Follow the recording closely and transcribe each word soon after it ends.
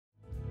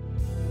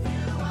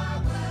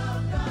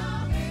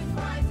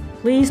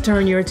Please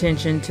turn your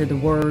attention to the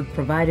word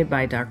provided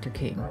by Dr.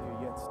 King.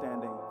 Yet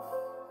standing,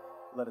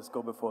 let us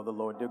go before the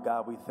Lord. Dear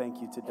God, we thank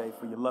you today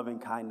for your loving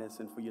kindness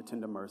and for your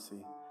tender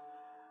mercy.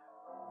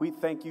 We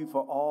thank you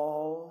for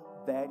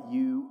all that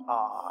you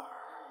are.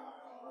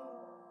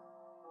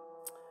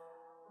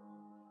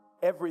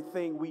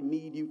 Everything we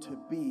need you to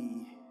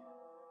be,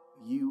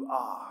 you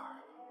are.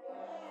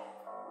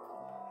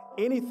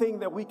 Anything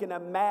that we can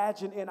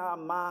imagine in our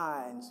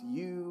minds,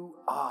 you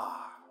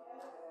are.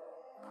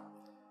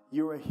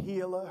 You're a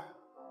healer,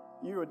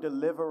 you're a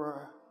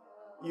deliverer,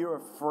 you're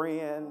a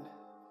friend,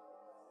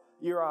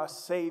 you're our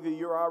Savior,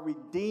 you're our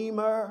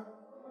Redeemer,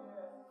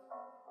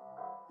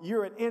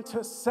 you're an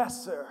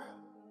intercessor.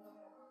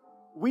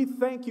 We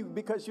thank you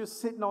because you're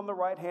sitting on the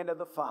right hand of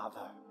the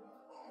Father.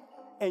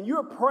 And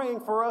you're praying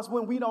for us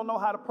when we don't know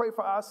how to pray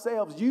for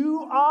ourselves.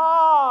 You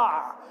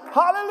are.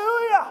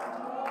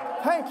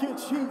 Hallelujah. Thank you,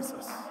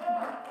 Jesus.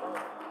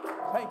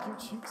 Thank you,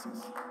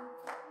 Jesus.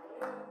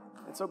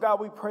 And so, God,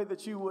 we pray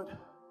that you would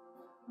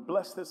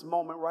bless this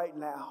moment right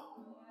now.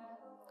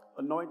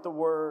 Anoint the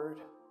word.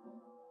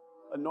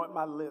 Anoint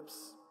my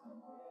lips.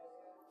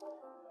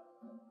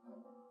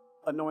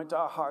 Anoint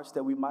our hearts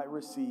that we might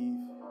receive.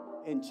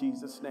 In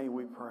Jesus' name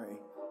we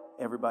pray.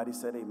 Everybody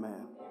said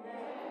amen.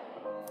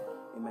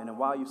 Amen. And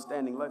while you're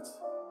standing, let's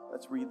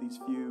read these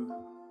few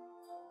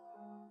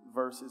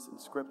verses in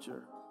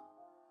Scripture.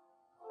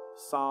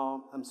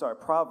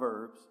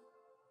 Proverbs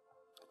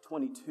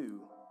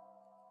 22,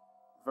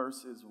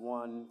 verses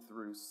 1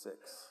 through 6.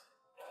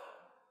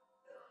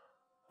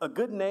 A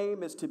good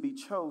name is to be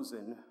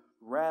chosen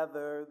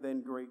rather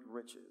than great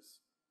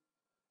riches,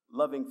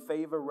 loving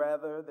favor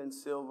rather than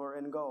silver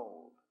and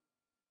gold.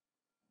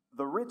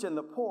 The rich and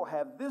the poor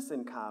have this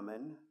in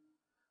common: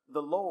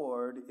 the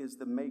Lord is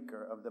the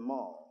maker of them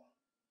all.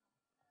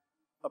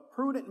 A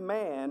prudent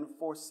man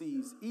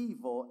foresees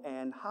evil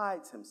and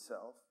hides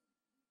himself,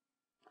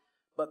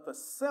 but the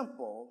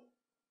simple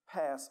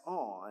pass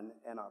on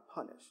and are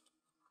punished.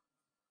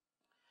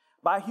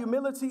 By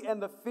humility and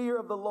the fear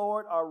of the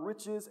Lord are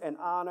riches and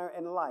honor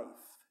and life.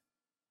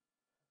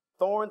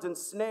 Thorns and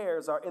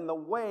snares are in the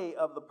way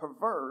of the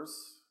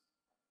perverse.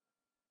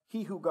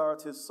 He who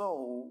guards his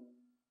soul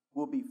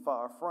will be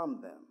far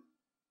from them.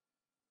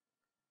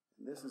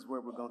 This is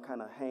where we're going to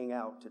kind of hang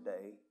out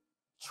today.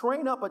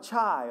 Train up a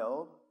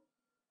child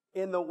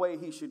in the way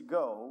he should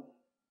go,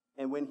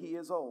 and when he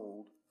is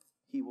old,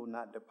 he will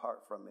not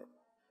depart from it.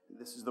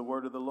 This is the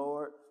word of the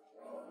Lord.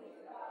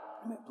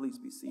 Amen. Please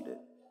be seated.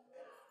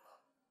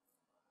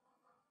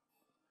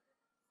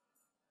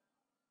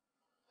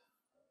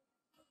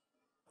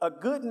 A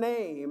good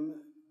name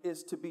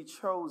is to be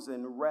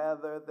chosen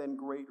rather than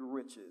great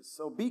riches.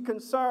 So be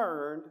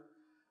concerned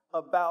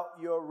about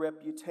your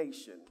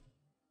reputation.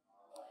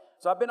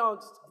 So I've been on,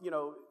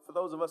 for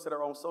those of us that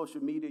are on social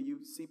media,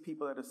 you see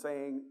people that are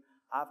saying,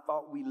 I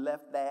thought we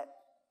left that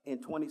in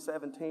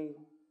 2017.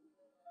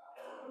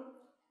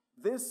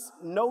 This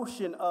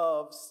notion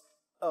of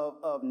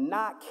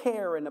not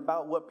caring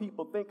about what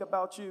people think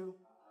about you,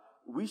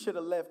 we should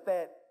have left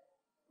that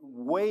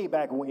way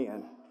back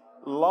when,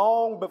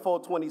 long before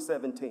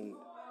 2017.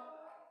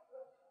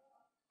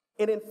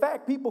 And in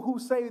fact, people who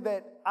say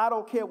that I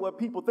don't care what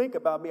people think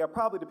about me are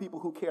probably the people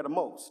who care the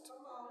most.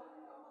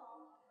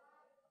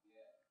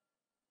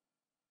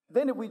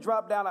 Then if we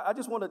drop down, I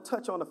just want to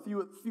touch on a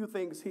few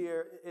things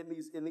here in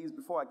these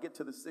before I get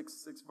to the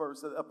sixth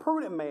verse. A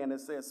prudent man,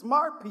 it says,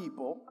 smart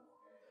people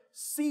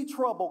see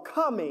trouble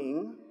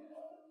coming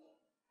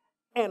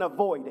and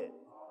avoid it.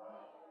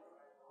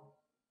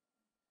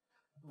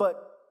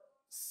 But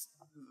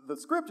the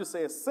scripture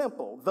says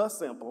simple, the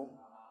simple.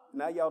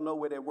 Now y'all know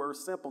where that word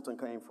simpleton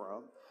came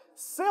from.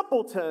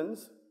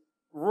 Simpletons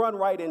run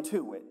right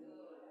into it.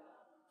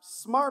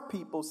 Smart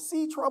people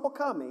see trouble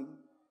coming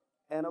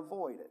and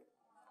avoid it.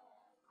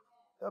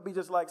 That'll be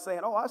just like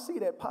saying, oh, I see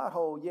that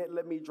pothole, yet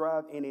let me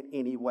drive in it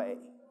anyway.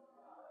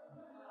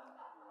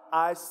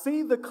 I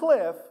see the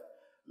cliff,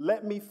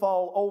 let me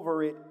fall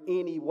over it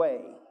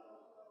anyway.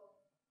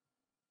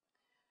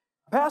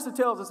 Pastor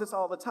tells us this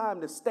all the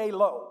time, to stay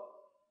low.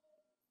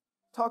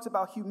 Talks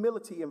about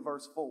humility in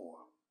verse 4.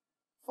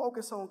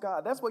 Focus on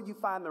God. That's where you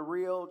find the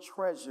real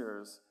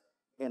treasures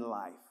in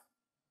life.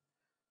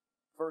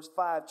 Verse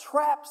 5,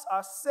 traps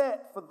are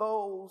set for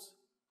those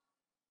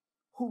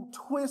who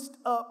twist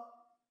up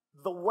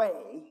the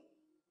way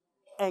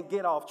and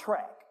get off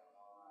track.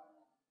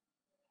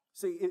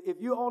 See, if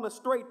you're on a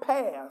straight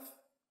path,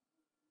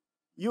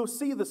 you'll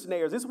see the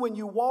snares. It's when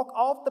you walk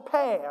off the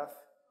path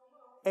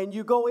and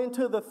you go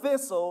into the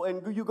thistle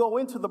and you go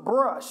into the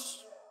brush.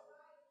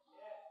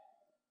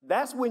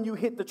 That's when you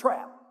hit the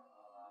trap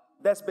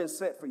that's been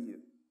set for you.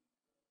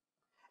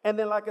 And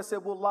then, like I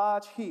said, we'll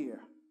lodge here.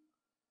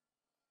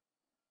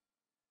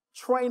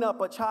 Train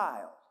up a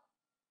child.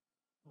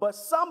 But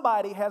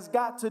somebody has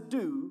got to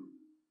do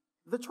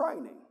the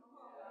training.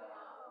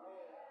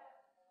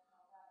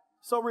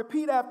 So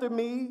repeat after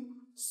me.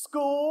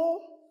 School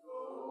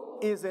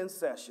is in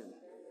session.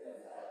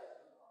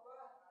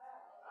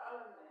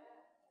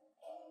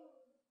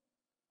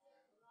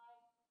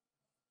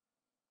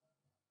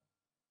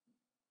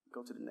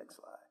 Go to the next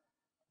slide.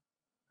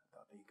 I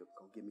thought they were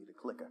going to give me the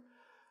clicker.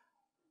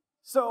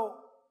 So,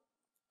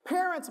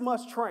 parents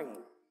must train.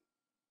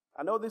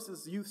 I know this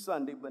is Youth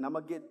Sunday, but I'm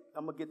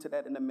gonna get to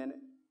that in a minute.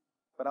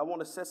 But I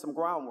want to set some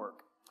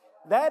groundwork.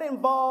 That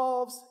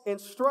involves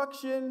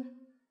instruction,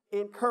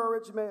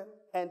 encouragement,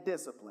 and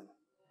discipline.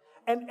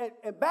 And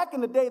back in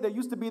the day, there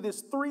used to be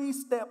this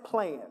 3-step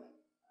plan.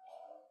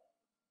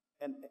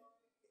 And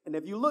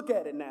if you look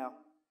at it now,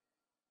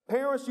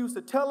 parents used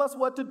to tell us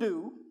what to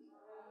do,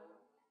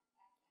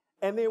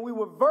 and then we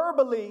were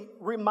verbally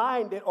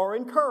reminded or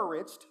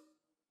encouraged,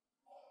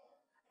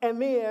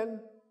 and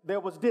then there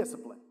was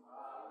discipline.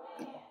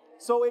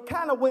 So it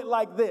kind of went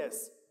like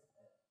this.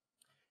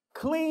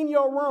 Clean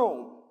your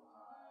room.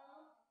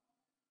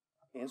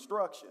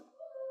 Instruction.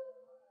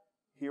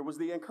 Here was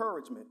the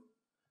encouragement.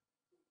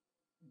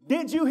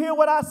 Did you hear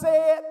what I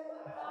said?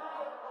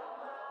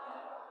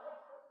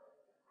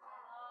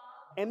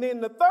 And then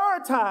the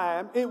third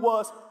time, it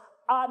was,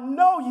 I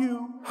know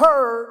you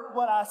heard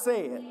what I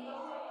said.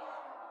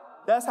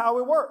 That's how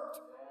it worked.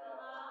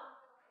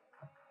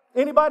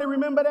 Anybody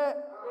remember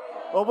that?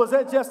 Or was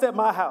that just at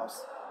my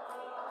house?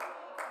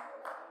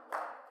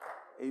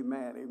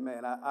 Amen,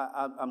 amen.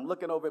 I'm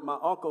looking over at my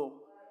Uncle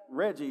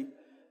Reggie,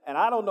 and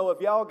I don't know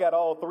if y'all got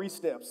all 3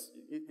 steps.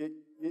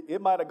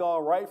 It might have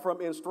gone right from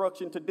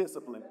instruction to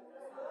discipline.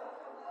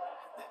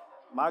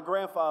 My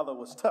grandfather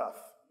was tough.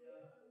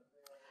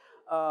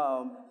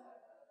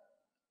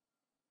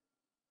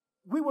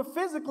 We were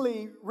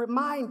physically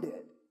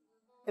reminded.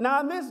 And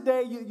now in this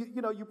day,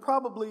 you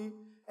probably,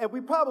 and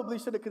we probably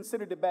should have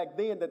considered it back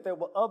then, that there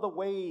were other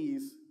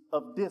ways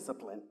of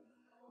discipline,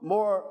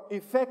 more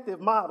effective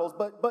models,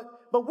 but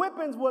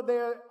whippings were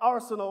their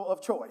arsenal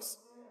of choice.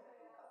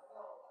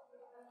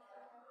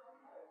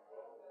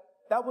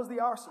 That was the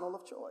arsenal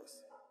of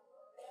choice.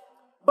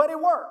 But it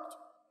worked.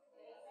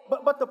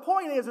 But the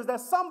point is that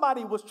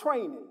somebody was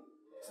training.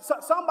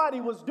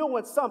 Somebody was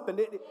doing something.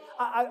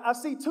 I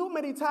see too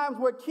many times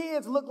where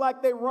kids look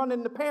like they're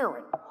running the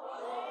parent.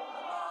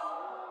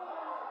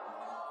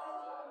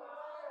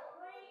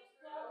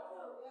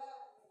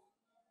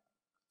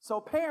 So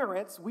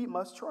parents, we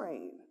must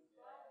train.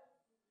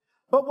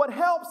 But what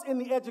helps in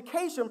the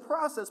education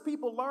process,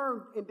 people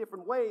learn in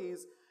different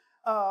ways.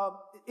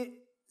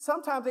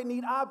 Sometimes they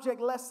need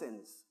object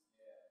lessons.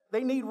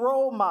 They need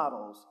role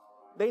models.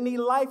 They need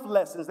life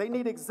lessons. They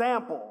need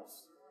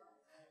examples.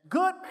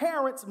 Good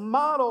parents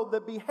model the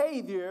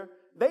behavior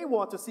they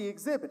want to see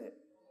exhibited.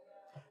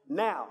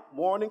 Now,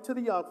 warning to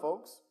the young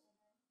folks,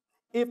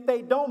 if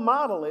they don't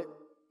model it,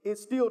 it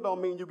still don't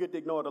mean you get to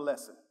ignore the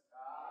lesson.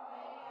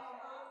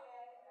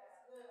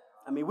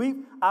 I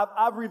mean,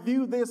 I've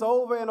reviewed this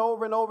over and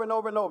over and over and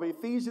over and over.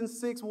 Ephesians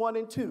 6, 1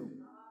 and 2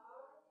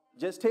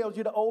 just tells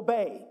you to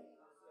obey.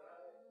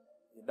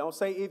 It don't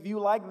say if you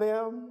like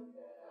them.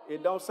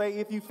 It don't say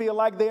if you feel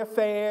like they're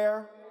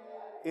fair.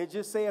 It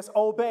just says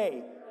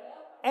obey.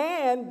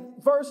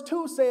 And verse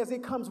 2 says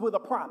it comes with a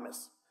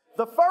promise.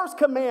 The first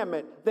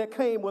commandment that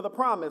came with a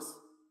promise,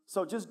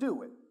 so just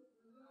do it.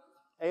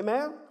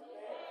 Amen?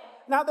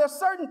 Now, there's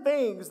certain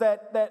things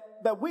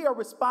that we are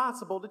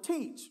responsible to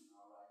teach.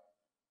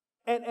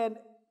 And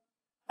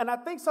I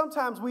think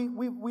sometimes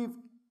we've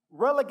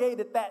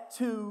relegated that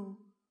to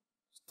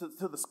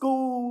the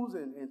schools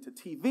and to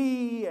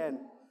TV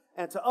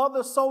and to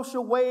other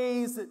social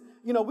ways that,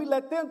 we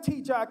let them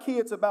teach our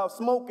kids about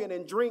smoking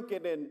and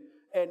drinking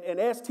and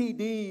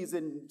STDs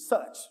and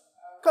such,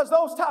 because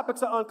those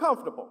topics are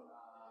uncomfortable.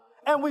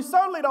 And we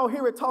certainly don't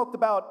hear it talked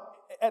about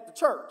at the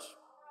church,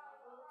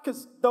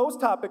 because those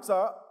topics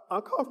are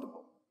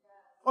uncomfortable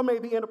or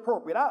maybe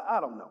inappropriate. I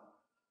don't know.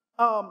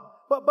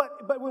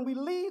 But when we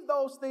leave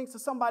those things to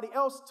somebody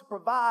else to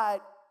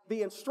provide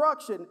the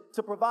instruction,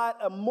 to provide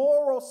a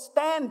moral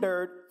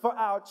standard for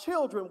our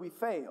children, we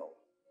fail.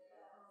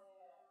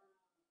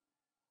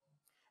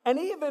 And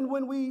even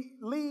when we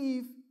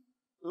leave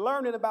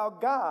learning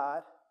about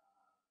God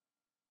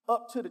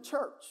up to the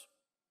church,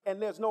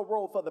 and there's no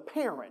role for the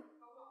parent,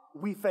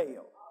 we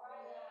fail.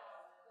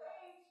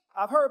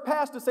 I've heard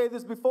pastors say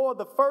this before: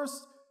 the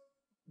first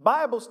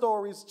Bible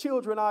stories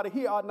children ought to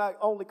hear ought not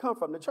only come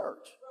from the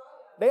church.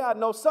 They ought to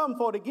know something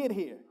before they get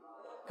here,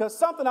 because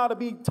something ought to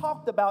be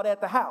talked about at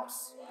the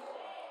house.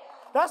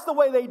 That's the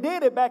way they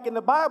did it back in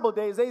the Bible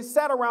days. They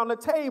sat around the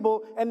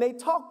table and they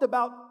talked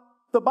about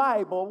the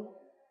Bible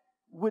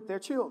with their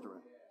children.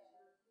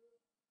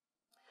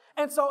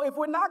 And so if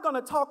we're not going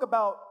to talk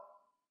about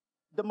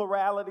the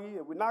morality,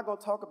 if we're not going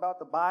to talk about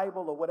the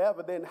Bible or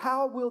whatever, then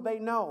how will they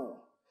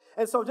know?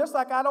 And so just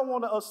like I don't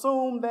want to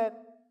assume that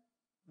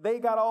they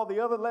got all the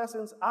other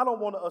lessons, I don't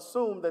want to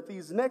assume that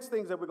these next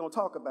things that we're going to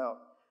talk about,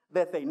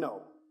 that they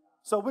know.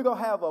 So we're going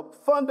to have a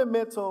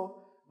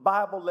fundamental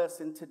Bible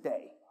lesson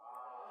today.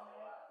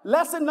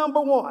 Lesson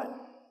number 1.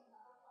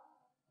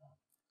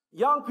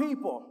 Young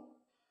people,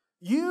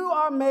 you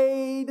are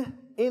made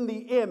in the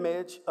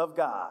image of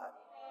God.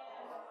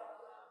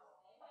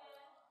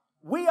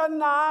 We are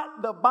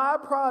not the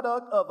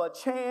byproduct of a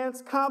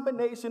chance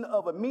combination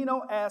of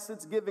amino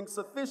acids giving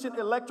sufficient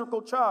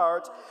electrical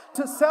charge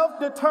to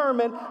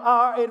self-determine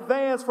our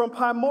advance from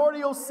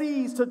primordial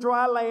seas to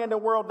dry land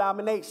and world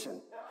domination.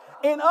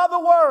 In other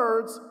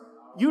words,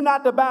 you're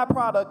not the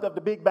byproduct of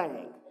the Big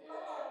Bang.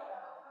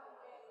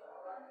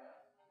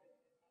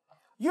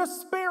 You're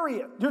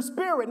spirit,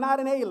 not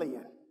an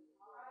alien,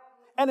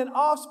 and an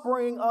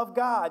offspring of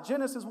God.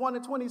 Genesis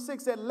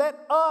 1:26 said, let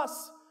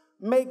us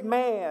make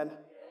man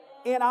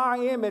in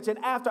our image and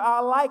after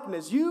our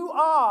likeness. You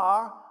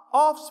are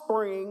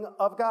offspring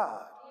of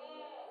God.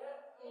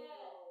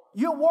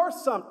 You're worth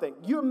something.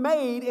 You're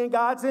made in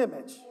God's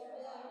image.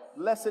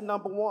 Lesson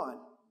number 1.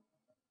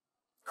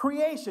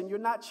 Creation, you're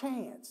not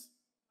chance.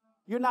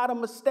 You're not a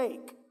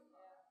mistake.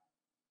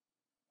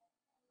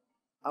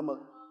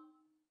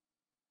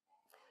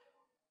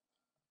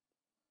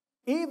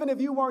 Even if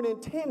you weren't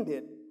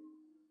intended,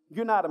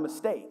 you're not a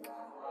mistake.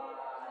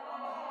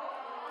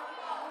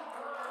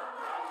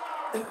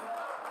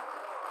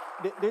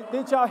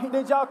 Did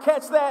y'all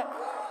catch that?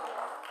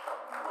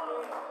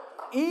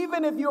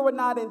 Even if you were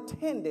not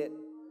intended,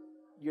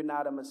 you're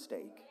not a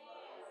mistake.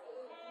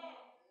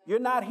 You're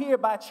not here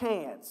by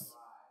chance.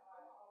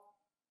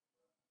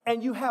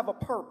 And you have a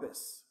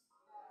purpose,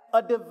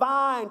 a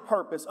divine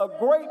purpose, a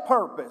great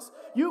purpose.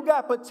 You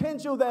got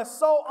potential that's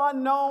so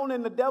unknown,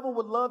 and the devil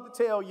would love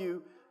to tell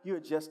you, you're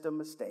just a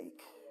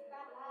mistake.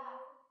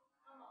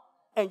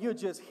 And you're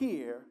just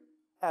here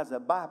as a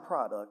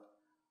byproduct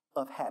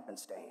of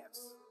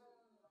happenstance.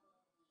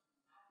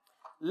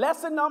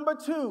 Lesson number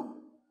 2.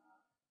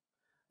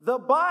 The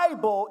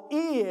Bible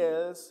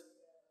is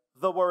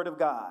the Word of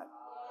God.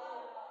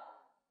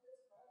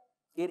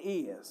 It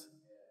is.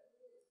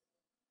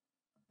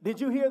 Did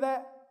you hear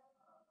that?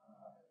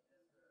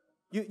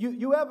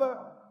 You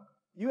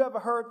ever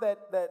heard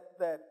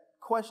that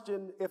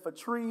question, if a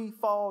tree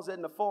falls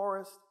in the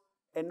forest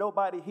and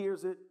nobody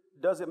hears it,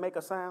 does it make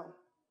a sound?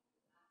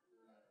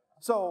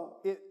 So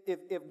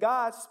if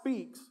God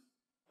speaks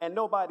and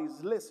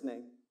nobody's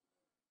listening,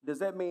 does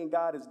that mean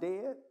God is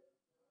dead?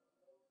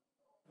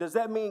 Does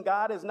that mean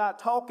God is not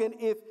talking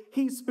if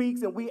he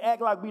speaks and we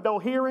act like we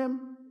don't hear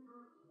him?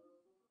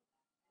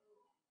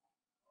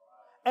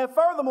 And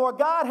furthermore,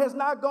 God has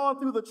not gone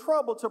through the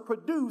trouble to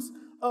produce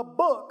a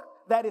book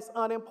that is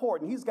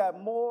unimportant. He's got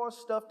more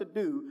stuff to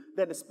do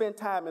than to spend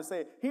time and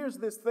say, here's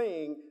this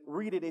thing,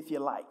 read it if you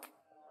like.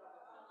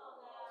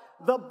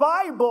 The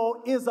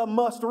Bible is a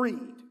must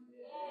read.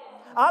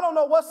 I don't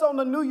know what's on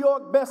the New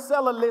York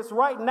bestseller list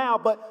right now,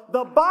 but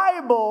the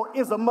Bible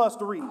is a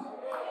must read.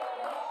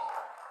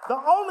 The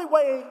only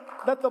way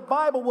that the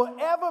Bible will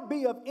ever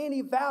be of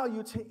any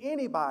value to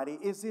anybody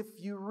is if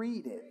you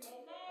read it.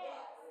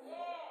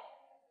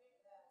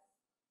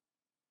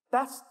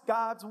 That's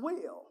God's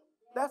will.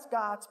 That's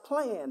God's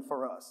plan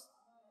for us.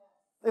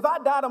 If I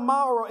die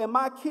tomorrow and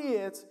my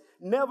kids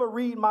never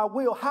read my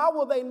will, how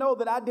will they know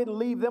that I didn't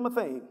leave them a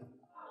thing?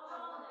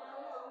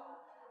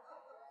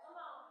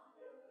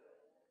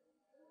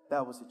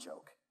 That was a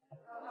joke.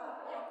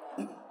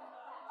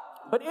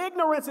 But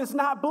ignorance is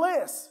not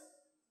bliss.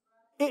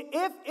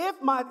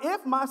 If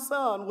my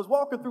son was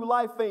walking through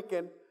life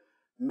thinking,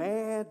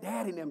 man,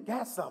 daddy and them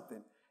got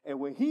something, and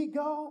when he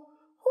go,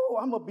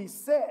 I'm going to be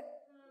set,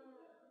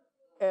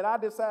 and I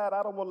decide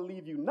I don't want to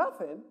leave you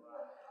nothing,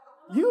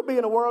 you'll be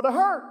in a world of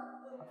hurt.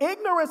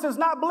 Ignorance is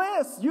not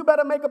bliss. You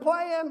better make a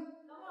plan.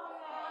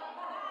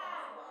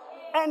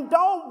 And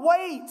don't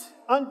wait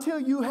until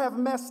you have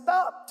messed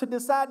up to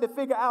decide to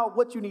figure out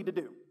what you need to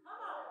do.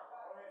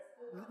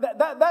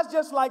 That's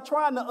just like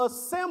trying to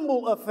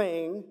assemble a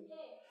thing,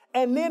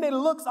 and then it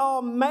looks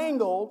all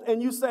mangled,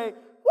 and you say,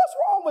 what's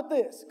wrong with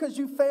this? Because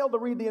you failed to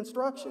read the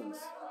instructions.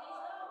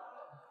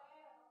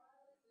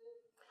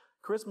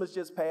 Christmas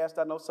just passed.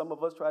 I know some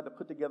of us tried to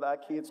put together our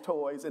kids'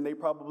 toys, and they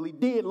probably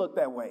did look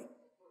that way.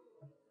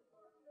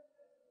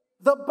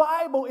 The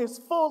Bible is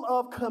full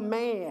of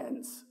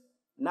commands,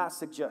 not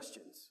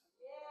suggestions.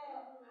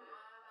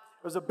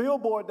 There's a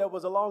billboard that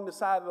was along the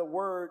side of the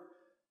word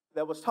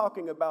that was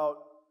talking about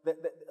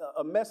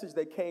a message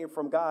that came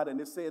from God, and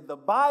it said, the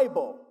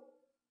Bible,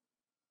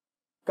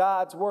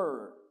 God's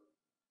word,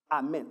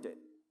 I meant it.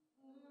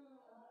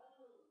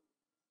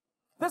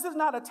 This is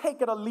not a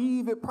take it or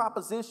leave it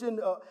proposition.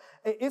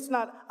 It's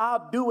not,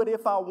 I'll do it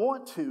if I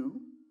want to.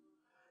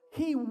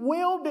 He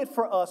willed it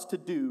for us to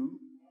do,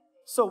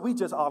 so we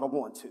just ought to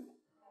want to.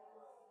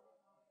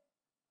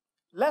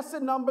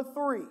 Lesson number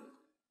 3.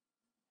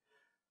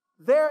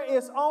 There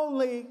is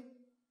only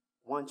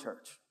one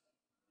church.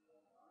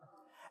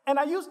 And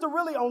I used to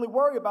really only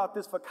worry about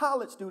this for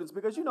college students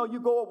because, you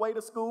go away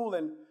to school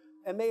and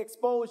they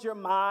expose your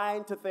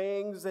mind to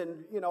things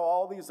and,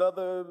 all these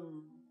other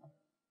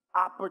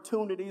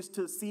opportunities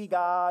to see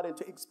God and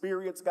to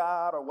experience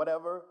God or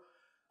whatever.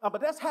 But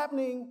that's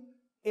happening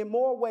in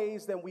more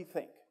ways than we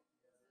think.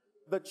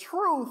 The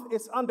truth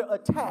is under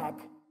attack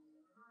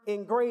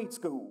in grade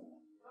school.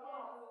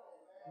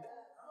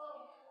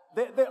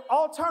 The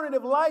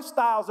alternative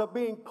lifestyles are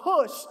being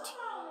pushed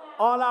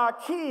on our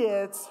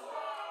kids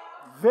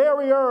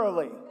very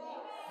early.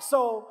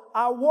 So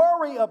I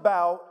worry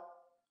about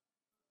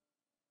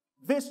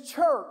this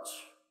church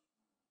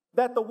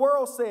that the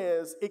world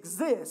says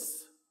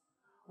exists,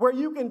 where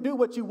you can do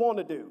what you want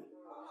to do,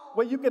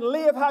 where you can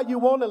live how you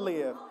want to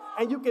live,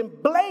 and you can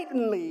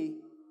blatantly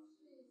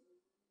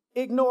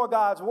ignore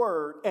God's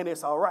word, and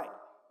it's all right.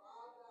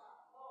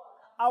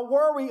 I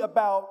worry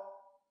about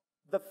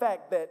the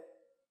fact that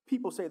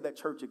people say that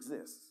church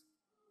exists.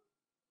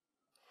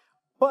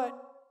 But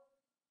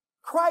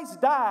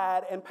Christ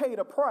died and paid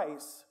a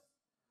price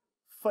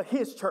for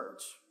his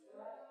church.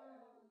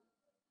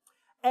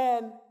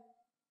 And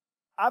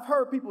I've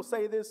heard people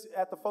say this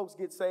after folks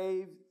get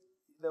saved.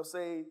 They'll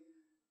say,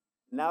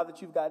 now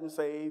that you've gotten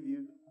saved,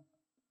 you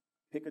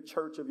pick a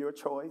church of your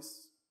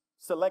choice,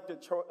 select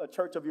a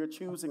church of your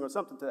choosing, or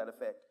something to that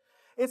effect.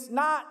 It's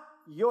not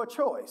your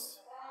choice.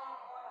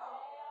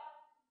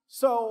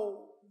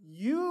 So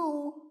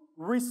you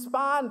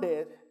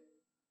responded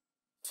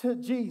to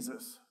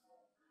Jesus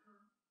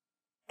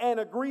and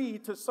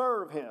agreed to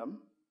serve him.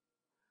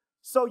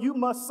 So you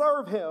must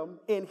serve him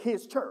in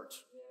his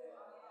church.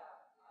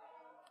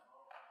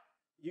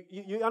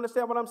 You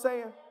understand what I'm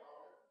saying?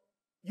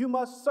 You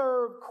must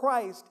serve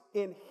Christ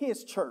in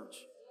his church,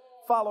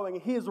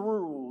 following his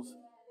rules,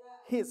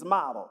 his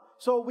model.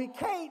 So we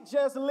can't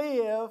just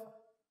live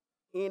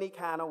any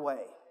kind of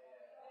way.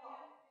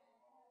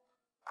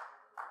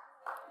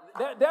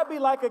 There'd be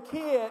like a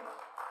kid,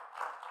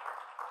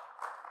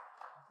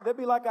 there'd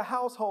be like a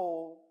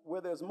household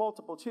where there's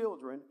multiple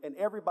children and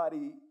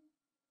everybody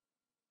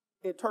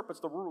interprets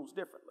the rules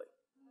differently.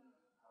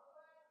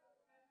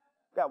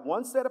 Got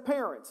one set of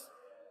parents.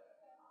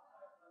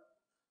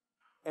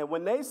 And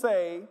when they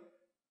say,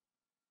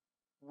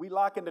 we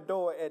locking the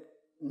door at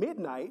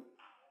midnight,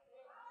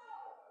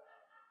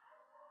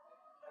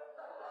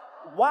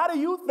 why do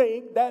you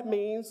think that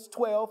means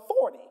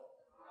 12:40?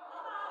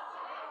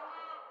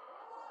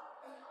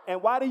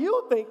 And why do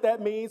you think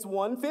that means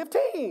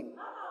 1:15?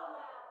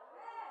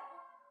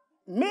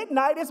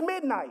 Midnight is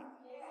midnight.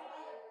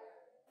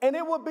 And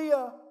it would be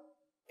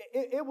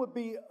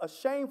a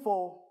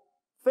shameful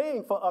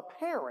thing for a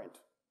parent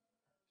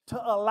to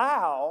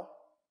allow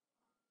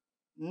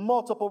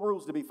multiple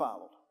rules to be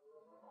followed.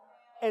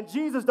 And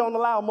Jesus don't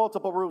allow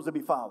multiple rules to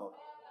be followed.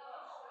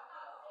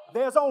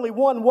 There's only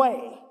one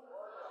way,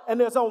 and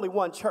there's only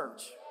one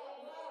church.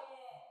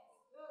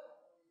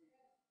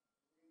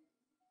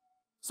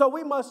 So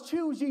we must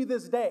choose ye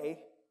this day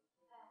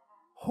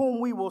whom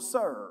we will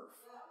serve.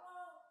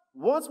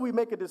 Once we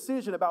make a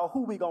decision about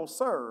who we're going to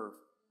serve,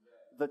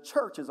 the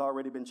church has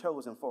already been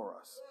chosen for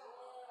us.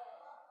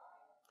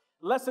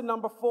 Lesson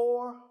number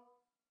 4.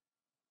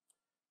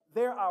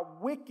 There are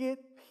wicked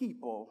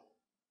people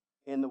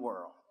in the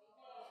world.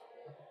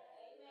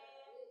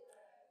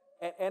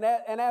 And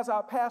as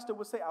our pastor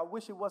would say, I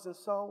wish it wasn't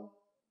so.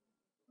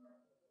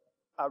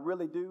 I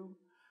really do.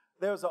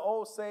 There's an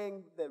old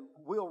saying that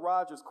Will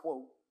Rogers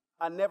quote,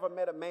 I never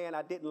met a man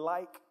I didn't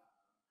like.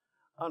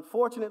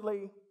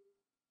 Unfortunately,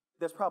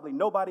 there's probably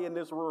nobody in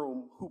this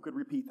room who could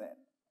repeat that.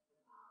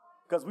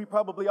 Because we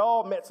probably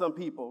all met some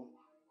people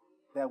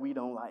that we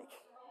don't like.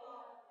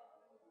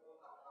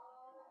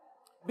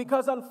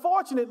 Because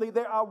unfortunately,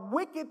 there are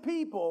wicked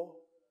people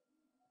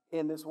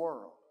in this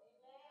world.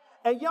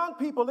 And young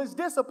people, it's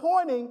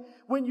disappointing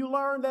when you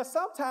learn that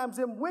sometimes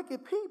them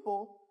wicked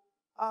people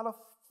are the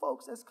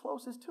folks that's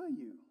closest to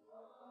you.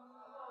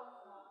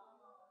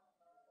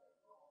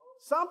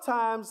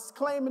 Sometimes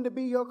claiming to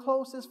be your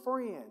closest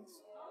friends.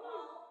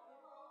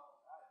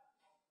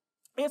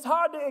 It's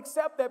hard to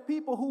accept that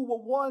people who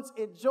were once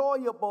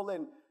enjoyable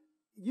and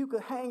you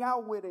could hang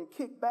out with and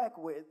kick back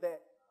with,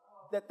 that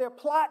they're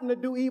plotting to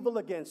do evil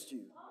against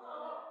you.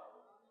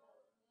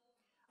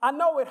 I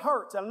know it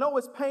hurts. I know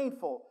it's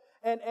painful.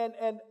 And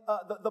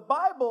the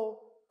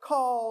Bible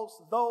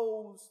calls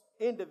those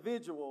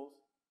individuals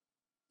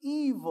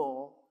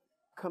evil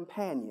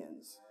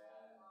companions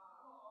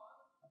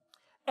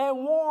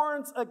and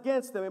warns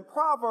against them. In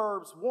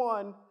Proverbs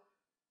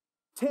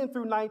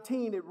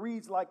 1:10-19, it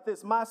reads like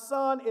this: My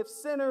son, if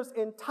sinners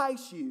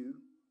entice you,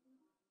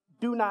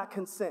 do not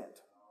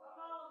consent.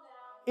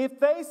 If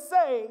they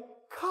say,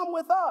 come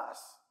with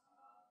us,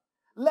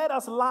 let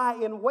us lie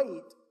in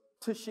wait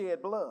to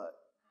shed blood.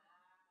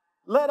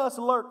 Let us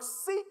lurk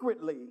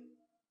secretly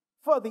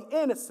for the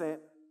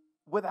innocent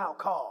without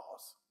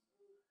cause.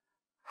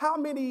 How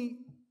many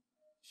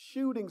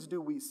shootings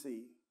do we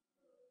see?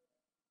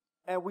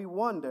 And we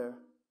wonder,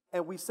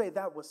 and we say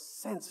that was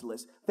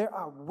senseless. There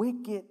are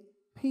wicked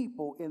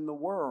people in the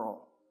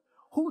world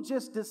who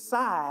just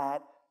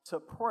decide to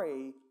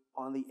prey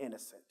on the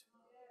innocent.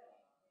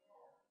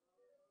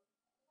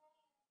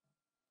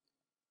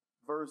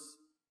 Verse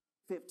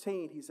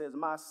 15, he says,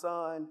 My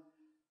son,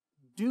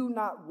 do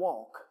not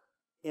walk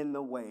in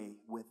the way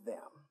with them.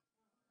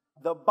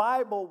 The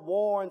Bible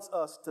warns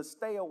us to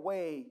stay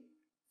away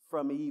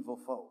from evil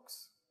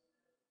folks.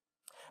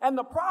 And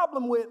the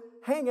problem with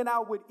hanging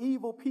out with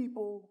evil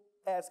people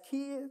as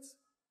kids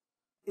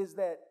is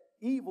that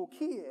evil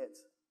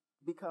kids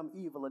become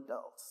evil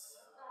adults.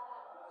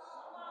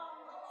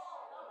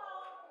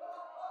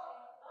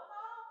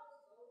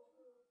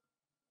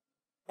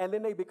 and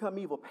then they become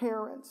evil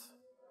parents.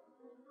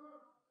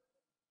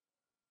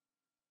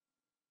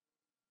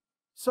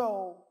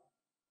 So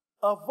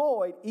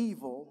avoid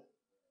evil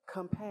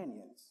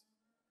companions.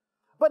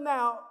 But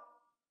now,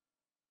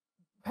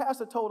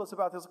 Pastor told us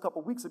about this a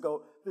couple weeks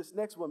ago. This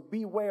next one,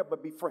 beware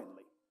but be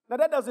friendly. Now,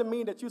 that doesn't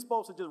mean that you're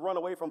supposed to just run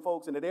away from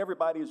folks and that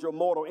everybody is your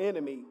mortal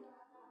enemy.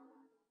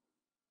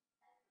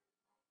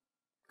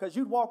 Because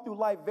you'd walk through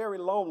life very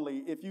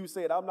lonely if you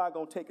said, I'm not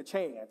going to take a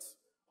chance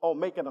on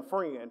making a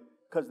friend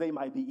because they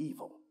might be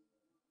evil.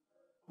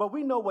 But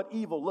we know what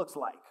evil looks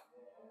like.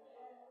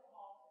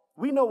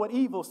 We know what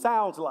evil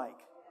sounds like.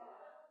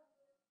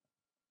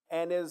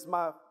 And as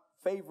my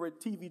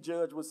favorite TV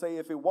judge would say,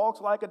 if it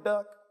walks like a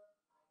duck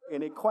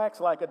and it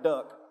quacks like a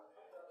duck,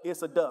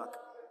 it's a duck.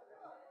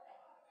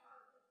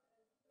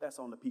 That's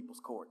on the people's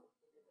court.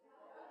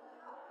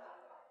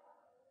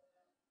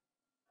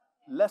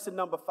 Lesson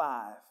number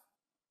 5.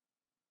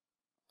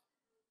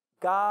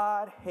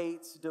 God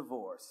hates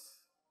divorce.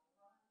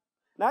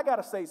 Now, I got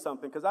to say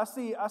something because I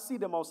see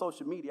them on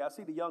social media. I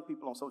see the young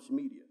people on social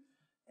media.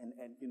 And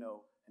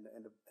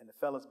the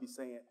fellas be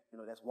saying,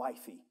 that's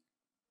wifey.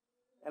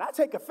 And I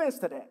take offense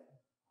to that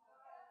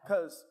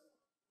because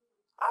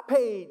I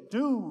paid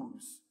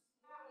dues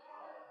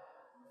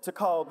to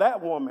call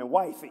that woman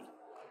wifey.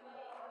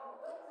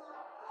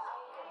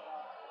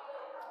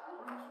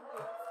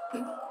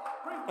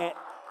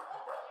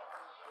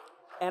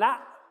 And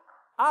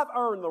I've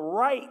earned the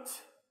right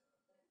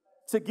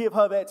to give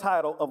her that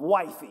title of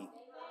wifey.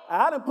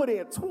 I done put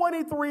in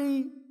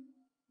 23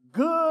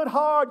 good,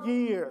 hard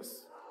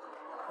years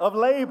of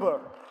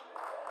labor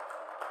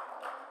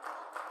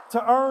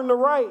to earn the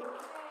right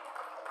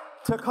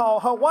to call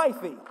her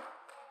wifey.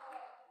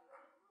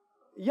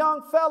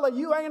 Young fella,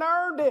 you ain't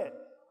earned it.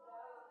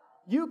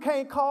 You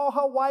can't call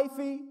her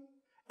wifey,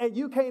 and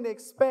you can't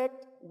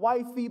expect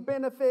wifey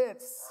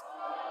benefits.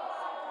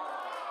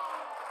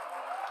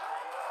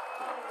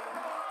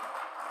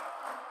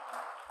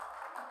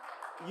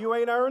 You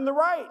ain't earned the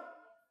right.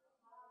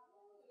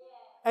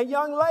 And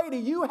young lady,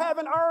 you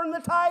haven't earned the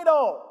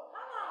title.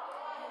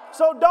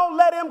 So don't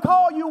let him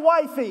call you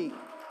wifey.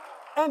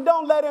 And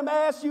don't let him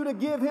ask you to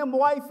give him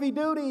wifey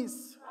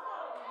duties.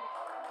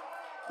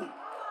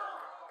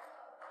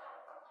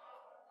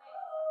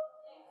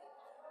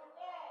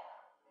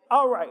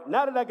 All right,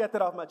 now that I got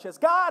that off my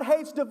chest, God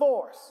hates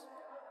divorce.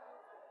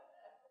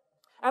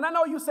 And I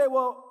know you say,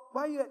 well,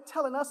 why are you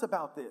telling us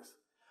about this?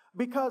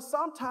 Because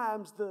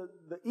sometimes the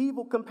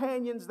evil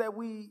companions that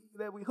we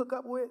hook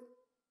up with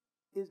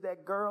is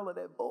that girl or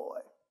that boy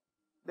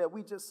that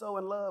we just so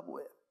in love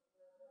with.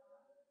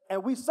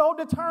 And we so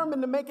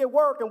determined to make it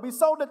work, and we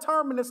so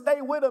determined to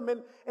stay with them,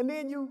 and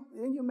then you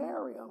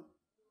marry them.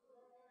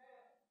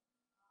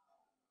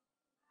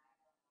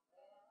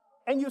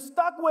 And you're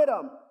stuck with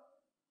them.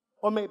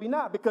 Or maybe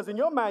not, because in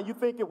your mind you're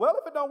thinking, well,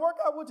 if it don't work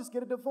out, we'll just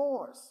get a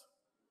divorce.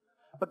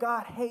 But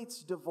God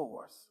hates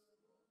divorce.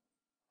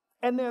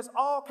 And there's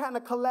all kind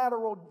of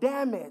collateral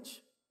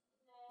damage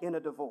in a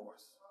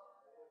divorce.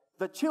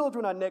 The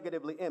children are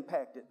negatively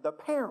impacted. The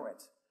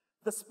parents,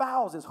 the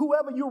spouses,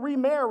 whoever you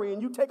remarry,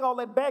 and you take all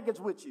that baggage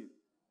with you.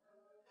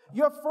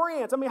 Your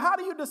friends. I mean, how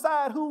do you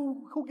decide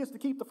who gets to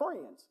keep the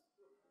friends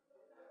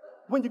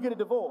when you get a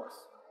divorce?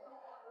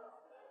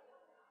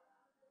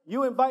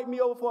 You invite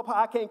me over for a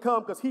pie, I can't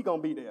come because he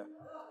going to be there.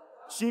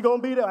 She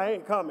going to be there, I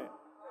ain't coming.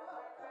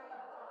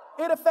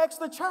 It affects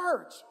the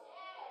church.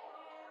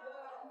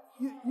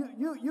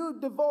 You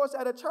divorce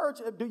at a church.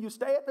 Do you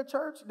stay at the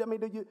church? I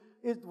mean,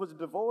 was the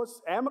divorce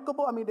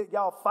amicable? I mean, did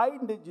y'all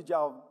fight? Did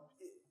y'all?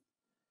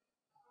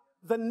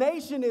 The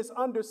nation is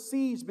under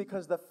siege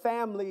because the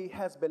family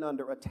has been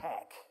under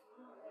attack.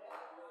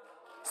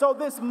 So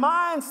this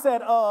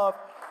mindset of,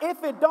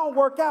 if it don't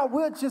work out,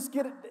 we'll just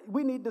get it.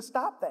 We need to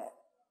stop that.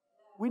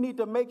 We need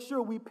to make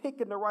sure we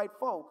picking the right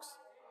folks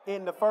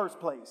in the first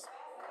place.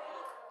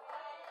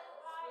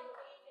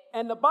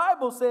 And the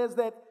Bible says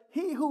that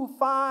he who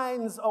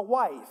finds a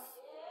wife,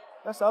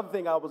 that's the other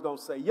thing I was going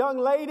to say. Young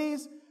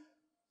ladies,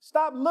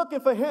 stop looking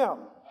for him.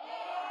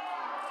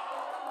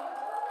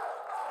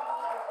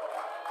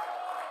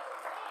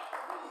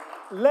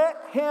 Let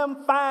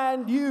him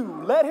find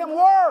you. Let him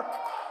work.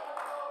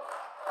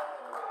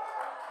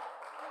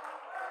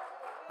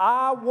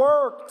 I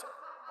worked.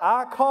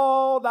 I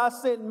called. I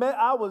sent.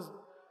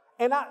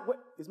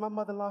 Is my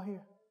mother-in-law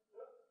here?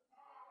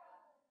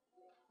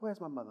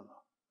 Where's my mother-in-law?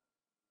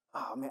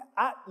 Oh, man,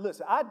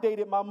 I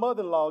dated my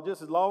mother-in-law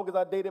just as long as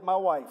I dated my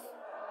wife.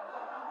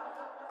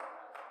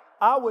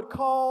 I would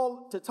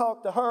call to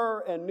talk to her,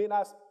 and then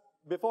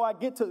before I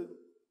get to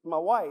my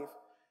wife,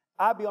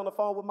 I'd be on the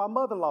phone with my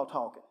mother-in-law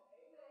talking.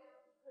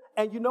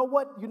 And you know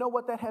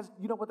what that has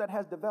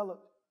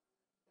developed?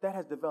 That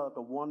has developed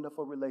a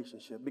wonderful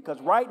relationship. Because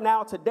right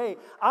now, today,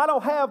 I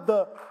don't have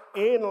the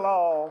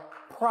in-law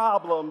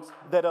problems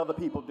that other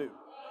people do.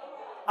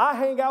 I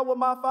hang out with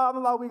my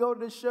father-in-law. We go to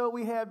the show.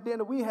 We have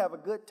dinner. We have a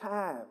good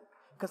time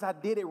because I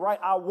did it right.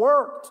 I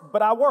worked.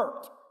 I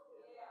worked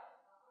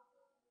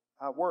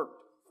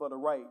for the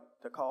right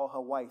to call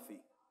her wifey.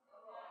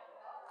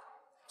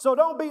 So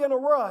don't be in a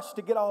rush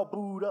to get all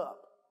booed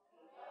up.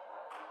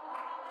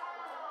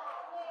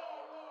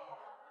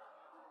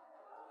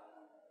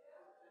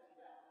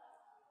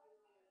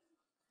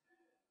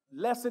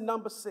 Lesson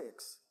number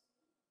 6.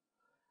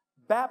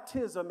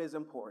 Baptism is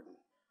important.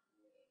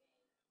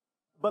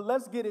 But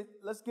let's get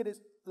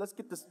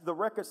the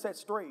record set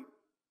straight.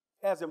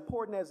 As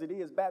important as it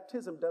is,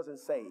 baptism doesn't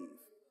save.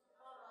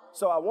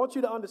 So I want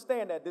you to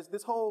understand that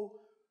this whole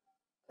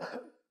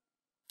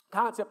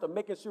concept of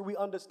making sure we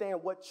understand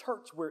what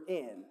church we're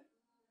in.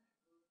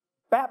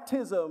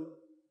 Baptism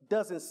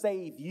doesn't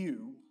save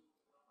you.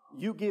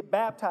 You get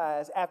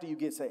baptized after you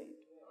get saved.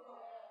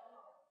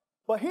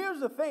 But here's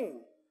the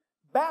thing.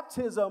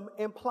 Baptism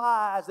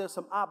implies there's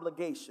some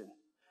obligation.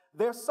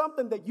 There's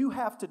something that you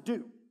have to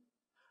do,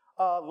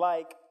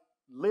 like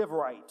live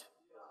right,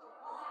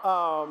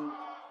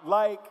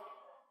 like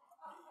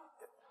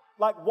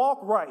walk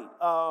right,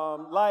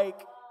 like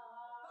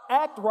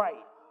act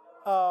right,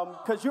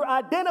 because you're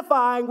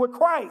identifying with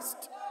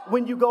Christ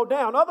when you go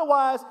down.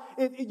 Otherwise,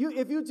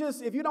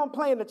 if you don't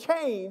plan to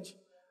change,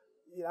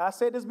 I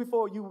said this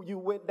before,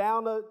 you went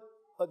down a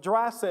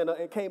dry center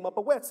and came up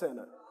a wet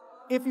center.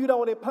 If you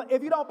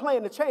don't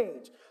plan to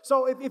change.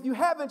 So if you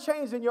haven't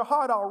changed in your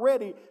heart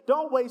already,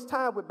 don't waste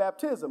time with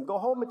baptism. Go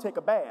home and take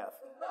a bath.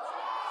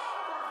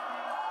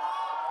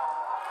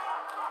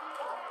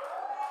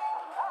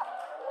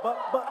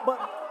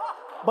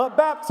 But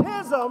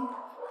baptism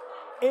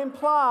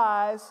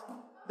implies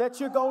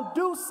that you're going to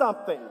do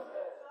something.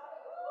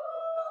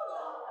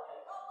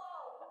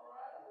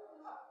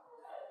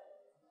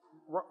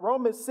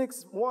 Romans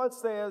 6:1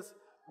 says,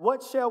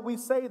 what shall we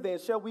say then?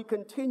 Shall we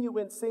continue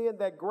in sin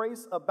that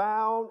grace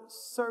abound?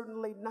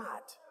 Certainly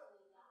not.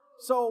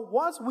 So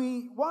once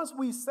we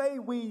say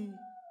we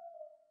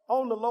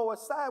on the lower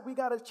side, we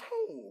got to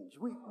change.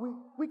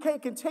 We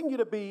can't continue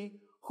to be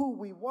who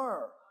we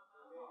were.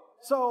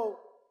 So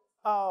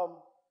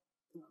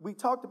we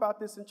talked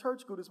about this in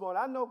church school this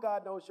morning. I know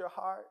God knows your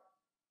heart,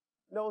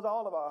 knows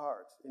all of our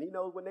hearts, and he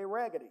knows when they're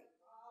raggedy.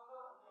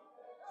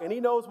 And he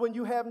knows when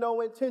you have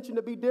no intention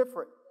to be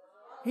different.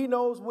 He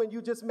knows when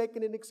you're just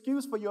making an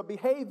excuse for your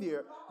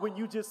behavior, when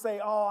you just say,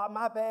 oh,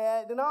 my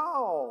bad.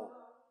 No,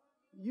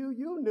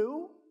 you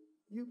knew.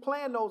 You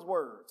planned those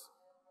words.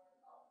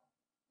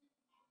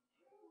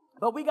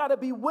 But we got to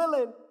be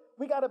willing.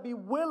 We got to be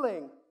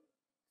willing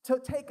to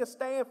take a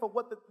stand for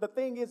what the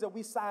thing is that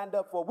we signed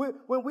up for.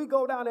 When we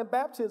go down in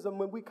baptism,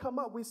 when we come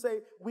up, we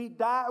say we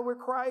died with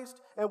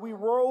Christ and we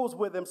rose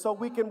with him so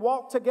we can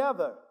walk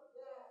together.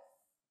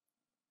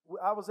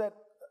 I was at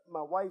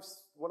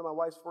one of my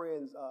wife's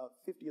friends'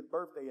 50th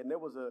birthday, and there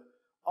was an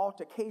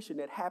altercation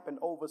that happened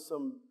over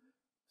some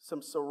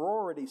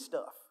sorority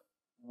stuff.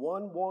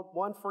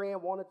 One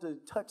friend wanted to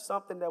touch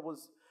something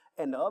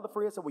and the other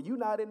friend said, well, you're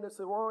not in the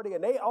sorority,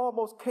 and they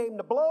almost came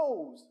to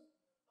blows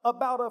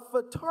about a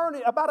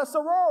fraternity, about a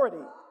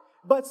sorority,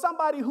 but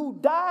somebody who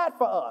died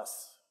for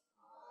us.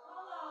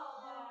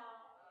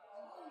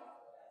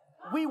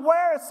 We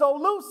wear it so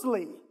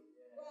loosely.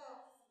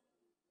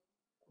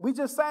 We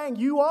just saying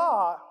you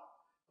are,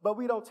 but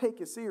we don't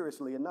take it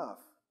seriously enough.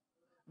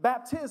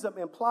 Baptism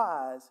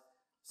implies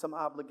some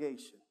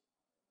obligation.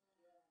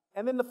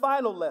 And then the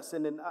final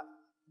lesson, and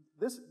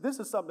this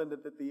is something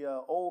that the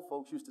old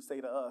folks used to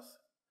say to us.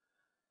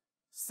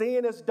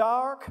 Sin is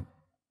dark,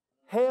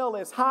 hell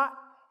is hot,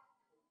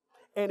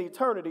 and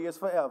eternity is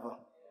forever.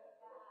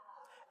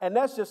 And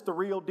that's just the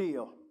real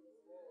deal.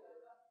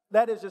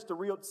 That is just the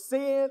real.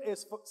 Sin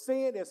is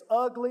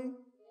ugly,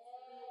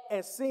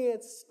 and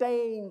sin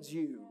stains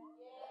you.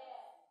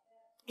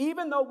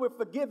 Even though we're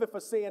forgiven for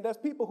sin, there's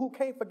people who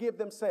can't forgive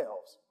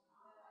themselves.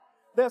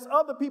 There's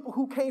other people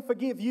who can't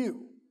forgive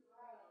you.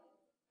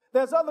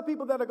 There's other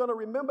people that are going to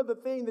remember the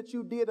thing that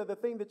you did or the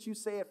thing that you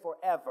said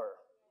forever.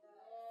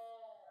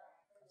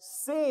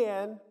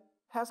 Sin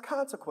has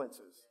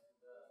consequences.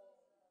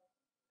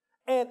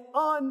 And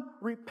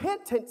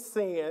unrepentant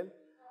sin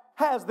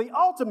has the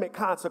ultimate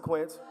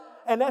consequence,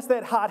 and that's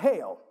that hot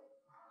hell.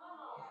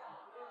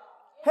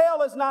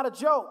 Hell is not a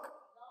joke.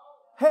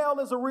 Hell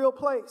is a real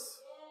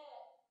place.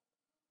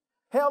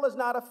 Hell is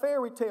not a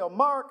fairy tale.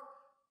 Mark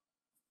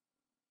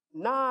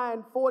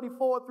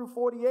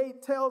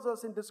 9:44-48 tells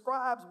us and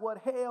describes what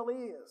hell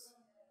is.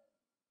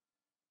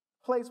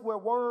 Place where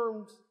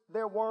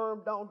their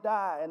worm don't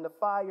die and the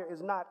fire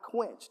is not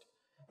quenched.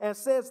 And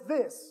says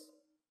this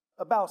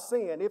about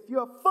sin. If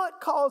your foot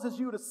causes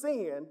you to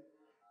sin,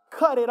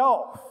 cut it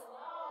off.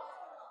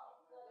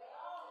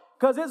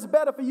 Because it's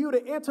better for you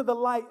to enter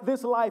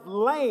this life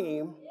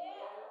lame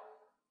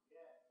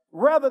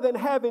rather than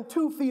having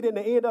 2 feet and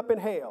to end up in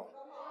hell.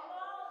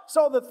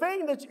 So the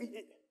thing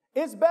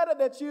it's better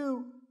that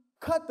you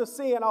cut the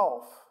sin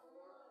off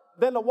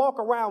than to walk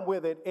around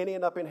with it and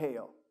end up in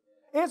hell.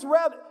 It's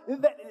rather,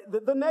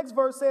 the next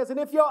verse says, and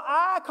if your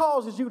eye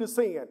causes you to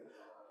sin,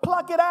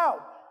 pluck it out.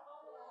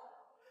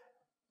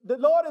 The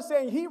Lord is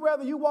saying he'd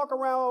rather you walk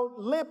around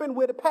limping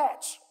with a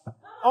patch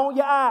on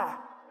your eye.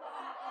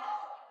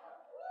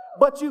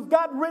 But you've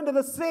gotten rid of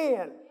the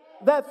sin,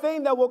 that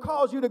thing that will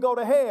cause you to go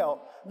to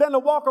hell. than to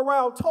walk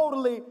around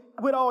totally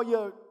with all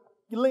your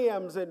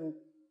limbs and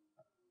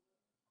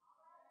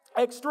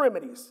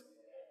extremities.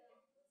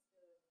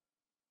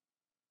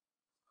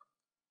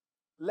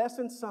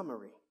 Lesson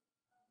summary.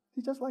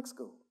 It's just like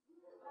school.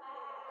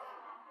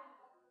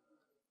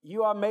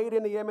 You are made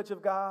in the image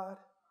of God.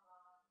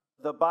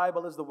 The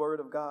Bible is the Word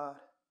of God.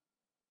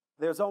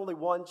 There's only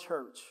one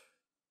church.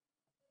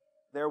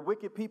 There are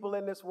wicked people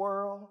in this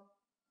world.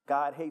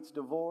 God hates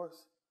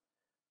divorce.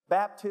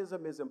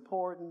 Baptism is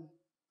important.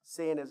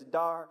 Sin is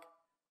dark.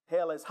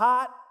 Hell is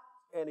hot.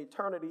 And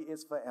eternity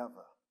is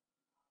forever.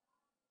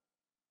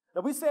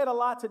 Now, we said a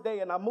lot today,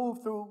 and I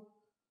moved through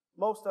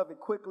most of it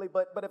quickly,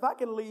 but if I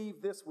can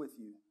leave this with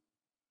you.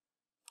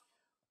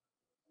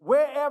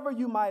 Wherever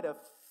you might have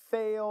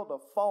failed or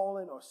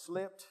fallen or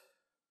slipped,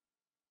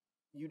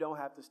 you don't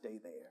have to stay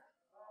there.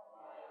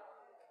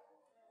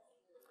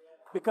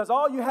 Because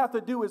all you have to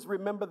do is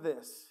remember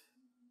this.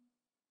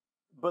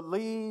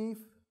 Believe,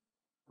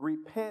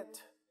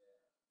 repent,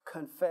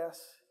 confess,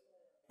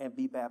 and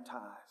be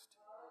baptized.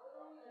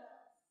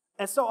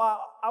 And so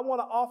I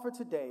want to offer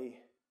today,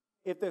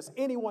 if there's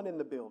anyone in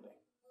the building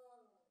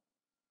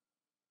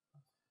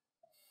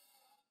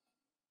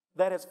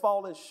that has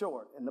fallen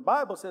short, and the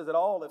Bible says that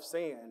all have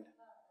sinned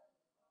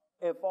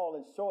and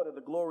fallen short of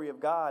the glory of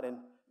God, and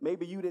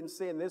maybe you didn't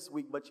sin this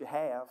week, but you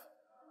have.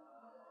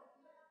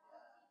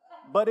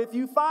 But if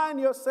you find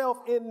yourself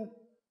in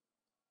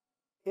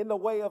the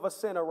way of a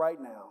sinner right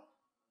now,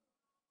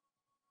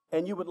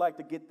 and you would like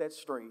to get that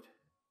straight,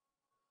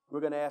 we're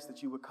going to ask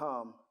that you would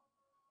come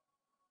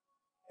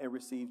and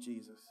receive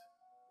Jesus.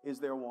 Is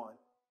there one?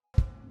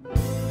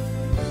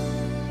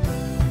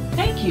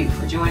 Thank you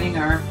for joining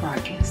our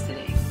broadcast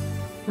today.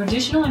 For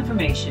additional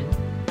information,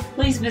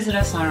 please visit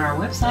us on our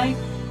website,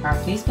 our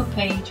Facebook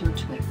page, or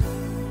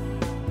Twitter.